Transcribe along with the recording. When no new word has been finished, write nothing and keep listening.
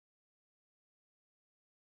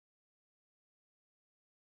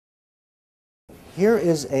Here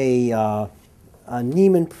is a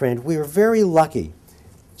Neiman print. We were very lucky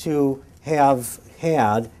to have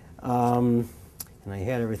had, and I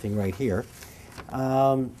had everything right here,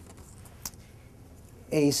 a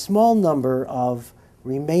small number of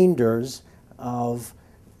remainders of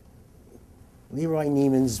Leroy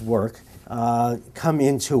Neiman's work come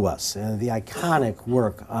into us, the iconic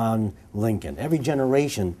work on Lincoln. Every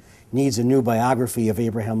generation needs a new biography of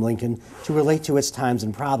Abraham Lincoln to relate to its times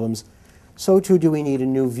and problems. So too do we need a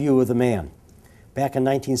new view of the man. Back in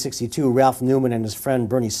 1962, Ralph Newman and his friend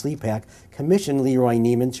Bernie Sleepak commissioned Leroy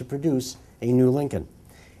Neiman to produce a new Lincoln.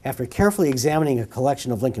 After carefully examining a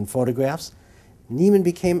collection of Lincoln photographs, Neiman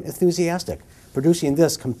became enthusiastic, producing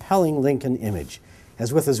this compelling Lincoln image.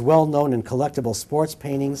 As with his well-known and collectible sports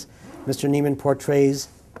paintings, Mr. Neiman portrays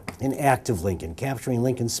an active Lincoln, capturing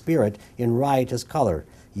Lincoln's spirit in riotous color.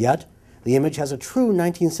 Yet, the image has a true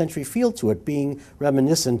 19th century feel to it, being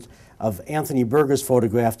reminiscent of Anthony Berger's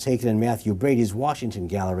photograph taken in Matthew Brady's Washington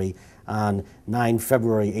Gallery on 9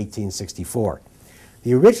 February 1864.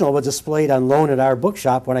 The original was displayed on loan at our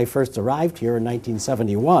bookshop when I first arrived here in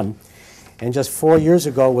 1971, and just 4 years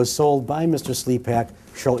ago was sold by Mr. Sleepak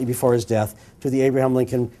shortly before his death to the Abraham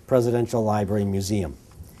Lincoln Presidential Library Museum.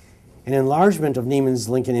 An enlargement of Neiman's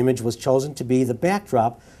Lincoln image was chosen to be the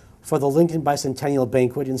backdrop for the Lincoln Bicentennial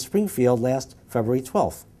Banquet in Springfield last February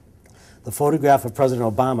 12th. The photograph of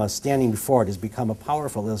President Obama standing before it has become a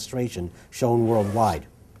powerful illustration shown worldwide.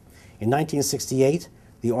 In 1968,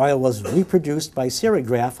 the oil was reproduced by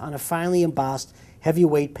serigraph on a finely embossed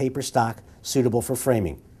heavyweight paper stock suitable for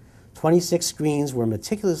framing. 26 screens were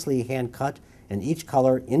meticulously hand-cut and each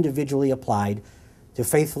color individually applied to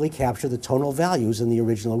faithfully capture the tonal values in the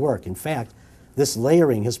original work. In fact, this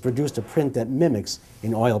layering has produced a print that mimics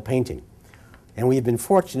an oil painting. And we've been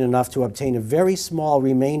fortunate enough to obtain a very small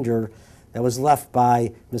remainder that was left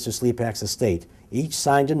by Mr. Sleepak's estate, each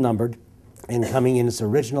signed and numbered and coming in its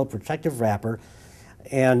original protective wrapper.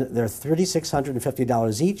 And they're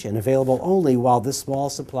 $3,650 each and available only while this small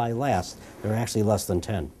supply lasts. There are actually less than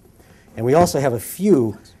 10. And we also have a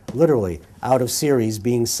few, literally, out of series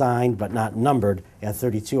being signed but not numbered at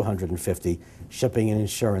 $3,250. Shipping and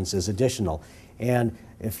insurance is additional. And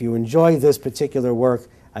if you enjoy this particular work,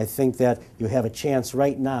 I think that you have a chance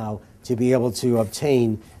right now to be able to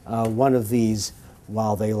obtain one of these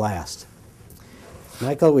while they last.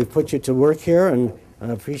 Michael, we've put you to work here, and I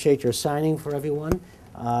appreciate your signing for everyone.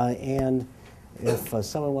 And if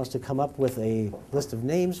someone wants to come up with a list of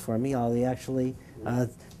names for me, I'll actually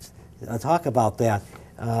talk about that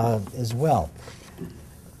as well.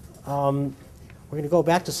 We're going to go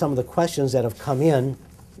back to some of the questions that have come in.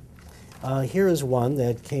 Here is one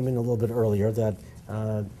that came in a little bit earlier that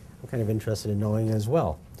I'm kind of interested in knowing as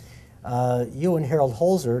well. You and Harold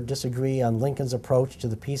Holzer disagree on Lincoln's approach to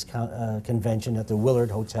the peace convention at the Willard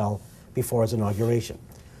Hotel before his inauguration.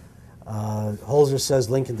 Holzer says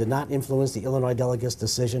Lincoln did not influence the Illinois delegates'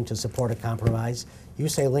 decision to support a compromise. You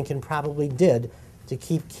say Lincoln probably did to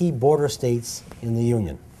keep key border states in the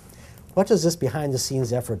Union. What does this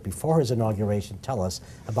behind-the-scenes effort before his inauguration tell us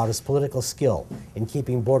about his political skill in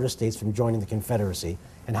keeping border states from joining the Confederacy,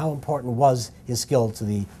 and how important was his skill to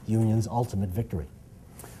the Union's ultimate victory?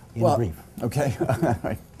 In brief. Okay.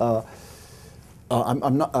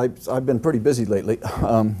 I've been pretty busy lately,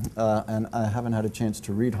 and I haven't had a chance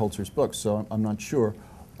to read Holzer's books, so I'm not sure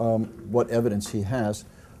what evidence he has.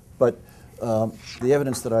 But the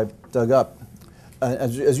evidence that I dug up,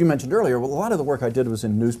 as you mentioned earlier, well, a lot of the work I did was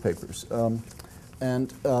in newspapers.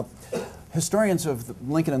 Historians of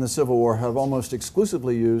Lincoln and the Civil War have almost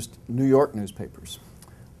exclusively used New York newspapers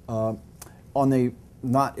on the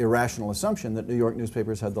not irrational assumption that New York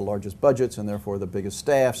newspapers had the largest budgets and therefore the biggest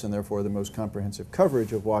staffs and therefore the most comprehensive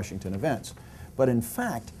coverage of Washington events. But in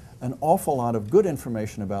fact, an awful lot of good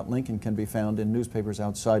information about Lincoln can be found in newspapers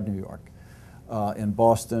outside New York, in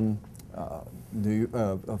Boston,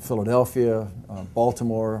 Philadelphia,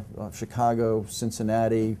 Baltimore, Chicago,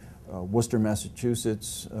 Cincinnati, Worcester,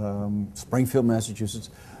 Massachusetts, Springfield, Massachusetts.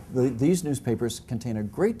 These newspapers contain a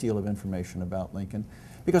great deal of information about Lincoln.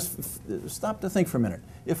 Because stop to think for a minute.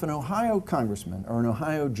 If an Ohio congressman or an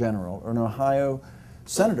Ohio general or an Ohio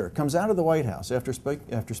senator comes out of the White House after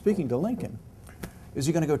speaking to Lincoln, is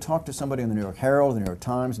he going to go talk to somebody in the New York Herald, the New York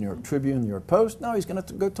Times, the New York Tribune, the New York Post? No, he's going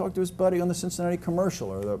to go talk to his buddy on the Cincinnati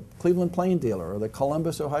Commercial or the Cleveland Plain Dealer or the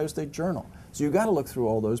Columbus, Ohio State Journal. So you've got to look through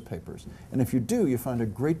all those papers. And if you do, you find a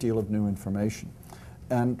great deal of new information.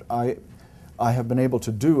 And I have been able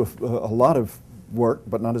to do a lot of work,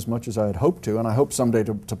 but not as much as I had hoped to, and I hope someday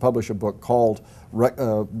to publish a book called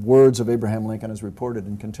Words of Abraham Lincoln as Reported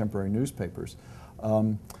in Contemporary Newspapers.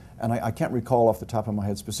 And I can't recall off the top of my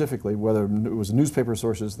head specifically whether it was newspaper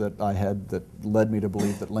sources that I had that led me to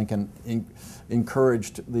believe that Lincoln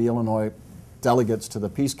encouraged the Illinois delegates to the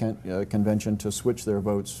Peace Convention to switch their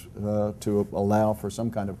votes to allow for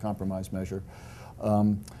some kind of compromise measure.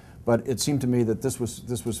 But it seemed to me that this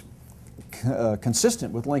was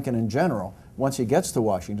consistent with Lincoln in general, once he gets to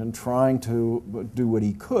Washington, trying to do what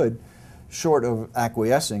he could, short of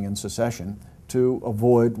acquiescing in secession, to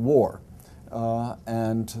avoid war.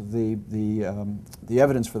 And the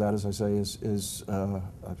evidence for that, as I say, is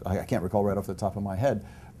I can't recall right off the top of my head,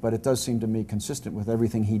 but it does seem to me consistent with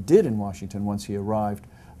everything he did in Washington once he arrived,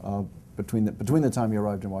 between the time he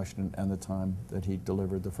arrived in Washington and the time that he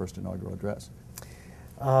delivered the first inaugural address.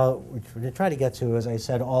 We're going to try to get to, as I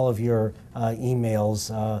said, all of your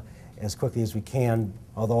emails as quickly as we can,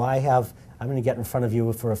 although I'm going to get in front of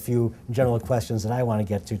you for a few general questions that I want to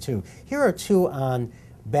get to, too. Here are two on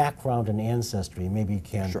background and ancestry. Maybe you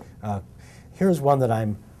can. Sure. Here's one that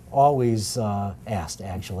I'm always asked,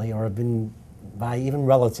 actually, or have been by even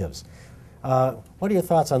relatives. What are your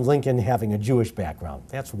thoughts on Lincoln having a Jewish background?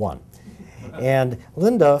 That's one. And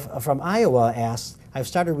Linda from Iowa asks, I've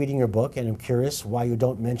started reading your book and I'm curious why you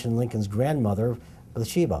don't mention Lincoln's grandmother,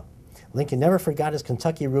 Bathsheba. Lincoln never forgot his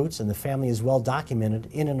Kentucky roots, and the family is well documented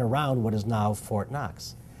in and around what is now Fort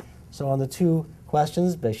Knox. So on the two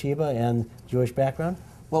questions, Bathsheba and Jewish background?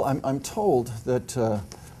 Well, I'm told that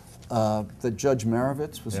that Judge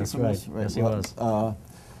Marovitz was. That's right. Yes, he was.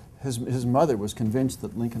 His mother was convinced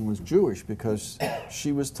that Lincoln was Jewish because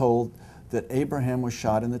she was told that Abraham was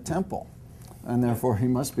shot in the temple, and therefore he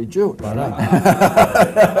must be Jewish. Of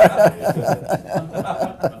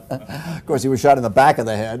course, he was shot in the back of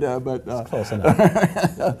the head, but close enough.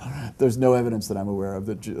 There's no evidence that I'm aware of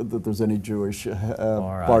that there's any Jewish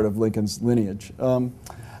part of Lincoln's lineage.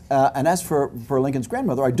 And as for Lincoln's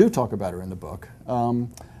grandmother, I do talk about her in the book,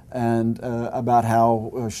 and about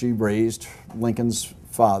how she raised Lincoln's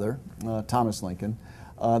father, Thomas Lincoln.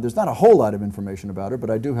 There's not a whole lot of information about her, but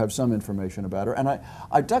I do have some information about her. And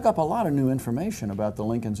I dug up a lot of new information about the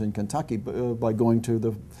Lincolns in Kentucky by going to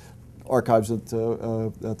the archives at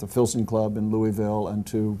the Filson Club in Louisville and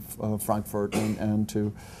to Frankfurt and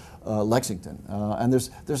to Lexington. And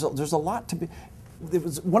there's a lot to be. It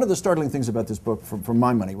was one of the startling things about this book, for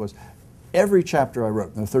my money, was every chapter I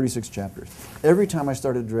wrote, there are 36 chapters, every time I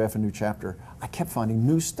started to draft a new chapter, I kept finding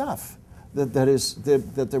new stuff. That there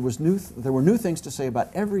were new things to say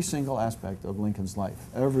about every single aspect of Lincoln's life,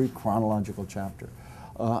 every chronological chapter,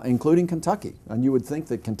 including Kentucky. And you would think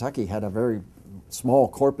that Kentucky had a very small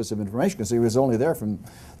corpus of information because he was only there from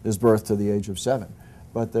his birth to the age of 7.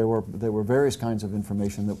 But there were various kinds of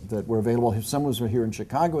information that were available. Some was here in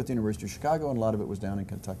Chicago at the University of Chicago, and a lot of it was down in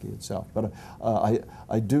Kentucky itself. But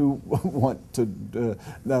I do want to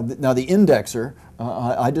now the indexer.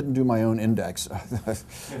 I didn't do my own index. I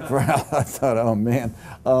thought, oh man,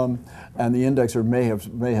 and the indexer may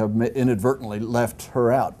have inadvertently left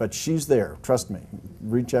her out, but she's there. Trust me.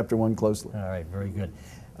 Read chapter 1 closely. All right, very good.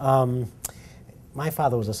 My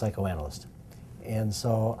father was a psychoanalyst. And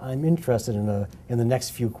so I'm interested in the next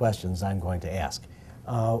few questions I'm going to ask.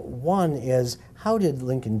 One is, how did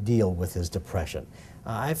Lincoln deal with his depression?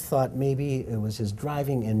 I've thought maybe it was his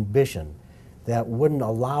driving ambition that wouldn't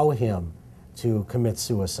allow him to commit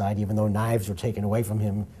suicide, even though knives were taken away from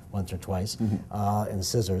him once or twice, and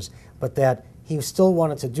scissors, but that he still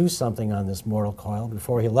wanted to do something on this mortal coil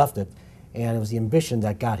before he left it, and it was the ambition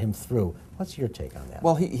that got him through. What's your take on that?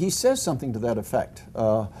 Well, he says something to that effect.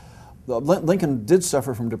 Lincoln did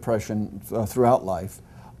suffer from depression throughout life,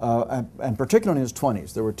 and particularly in his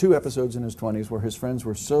 20s. There were 2 episodes in his 20s where his friends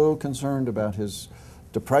were so concerned about his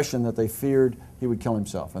depression that they feared he would kill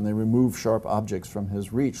himself, and they removed sharp objects from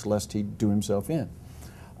his reach lest he do himself in.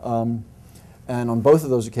 And on both of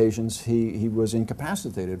those occasions, he was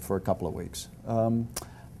incapacitated for a couple of weeks.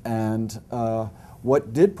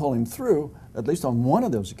 What did pull him through, at least on one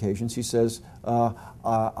of those occasions, he says,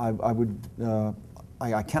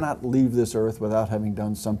 I cannot leave this earth without having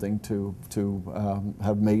done something to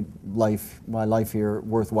have made my life here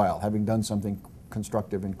worthwhile, having done something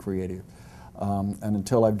constructive and creative. And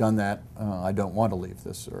until I've done that, I don't want to leave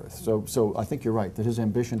this earth. So I think you're right, that his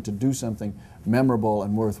ambition to do something memorable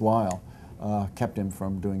and worthwhile kept him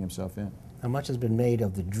from doing himself in. Now, much has been made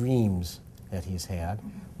of the dreams that he's had.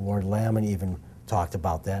 Lord Lamon even talked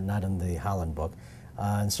about that, not in the Holland book.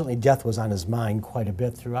 And certainly death was on his mind quite a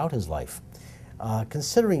bit throughout his life.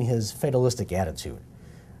 Considering his fatalistic attitude,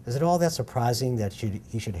 is it all that surprising that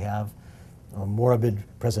he should have morbid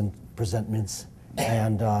presentiments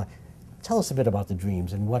And tell us a bit about the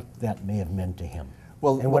dreams and what that may have meant to him,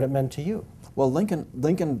 and what it meant to you. Well,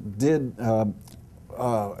 Lincoln did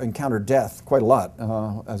encounter death quite a lot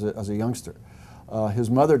as a youngster. His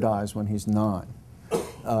mother dies when he's 9,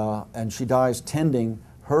 and she dies tending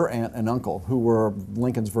her aunt and uncle, who were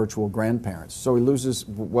Lincoln's virtual grandparents. So he loses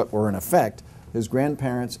what were in effect his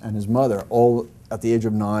grandparents and his mother, all at the age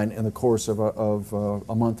of 9 in the course of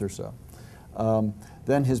a month or so.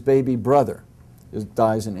 Then his baby brother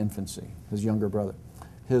dies in infancy, his younger brother.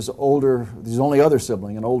 His only other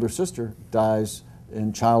sibling, an older sister, dies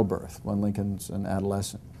in childbirth when Lincoln's an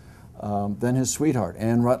adolescent. Then his sweetheart,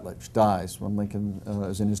 Anne Rutledge, dies when Lincoln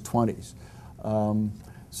is in his 20s.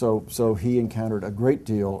 So he encountered a great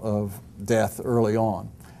deal of death early on.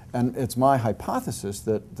 And it's my hypothesis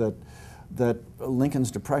that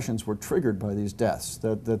Lincoln's depressions were triggered by these deaths,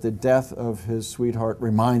 that the death of his sweetheart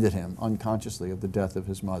reminded him unconsciously of the death of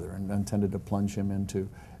his mother and tended to plunge him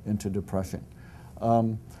into depression.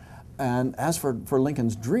 And as for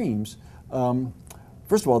Lincoln's dreams,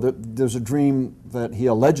 first of all, there's a dream that he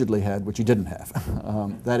allegedly had, which he didn't have.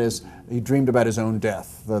 That is, he dreamed about his own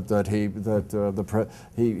death. He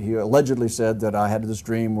allegedly said that I had this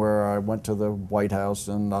dream where I went to the White House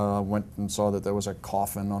and went and saw that there was a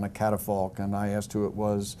coffin on a catafalque, and I asked who it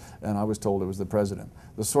was, and I was told it was the president.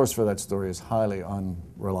 The source for that story is highly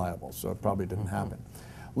unreliable, so it probably didn't happen.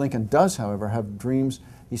 Lincoln does, however, have dreams.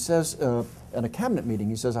 He says at a cabinet meeting,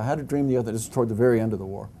 he says, I had a dream the other, this is toward the very end of the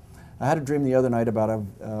war, I had a dream the other night about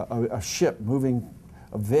a ship moving,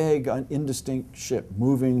 a vague, indistinct ship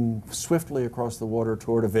moving swiftly across the water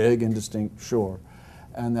toward a vague, indistinct shore.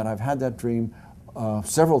 And that I've had that dream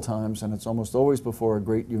several times, and it's almost always before a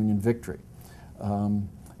great Union victory. And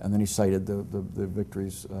then he cited the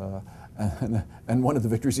victories. And one of the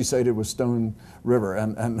victories he cited was Stone River,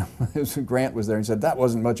 and Grant was there and said, that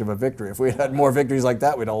wasn't much of a victory. If we had more victories like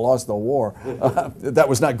that, we'd have lost the war. That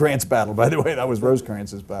was not Grant's battle, by the way, that was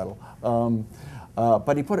Rosecrance's battle.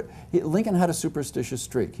 But Lincoln had a superstitious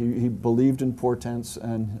streak. He believed in portents,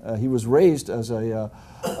 and he was raised as a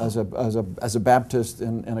Baptist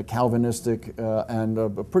in a Calvinistic and a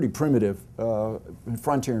pretty primitive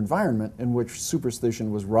frontier environment in which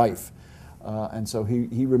superstition was rife. And so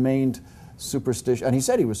he remained superstitious, and he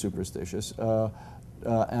said he was superstitious,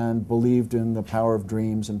 and believed in the power of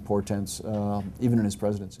dreams and portents, even in his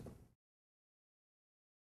presidency.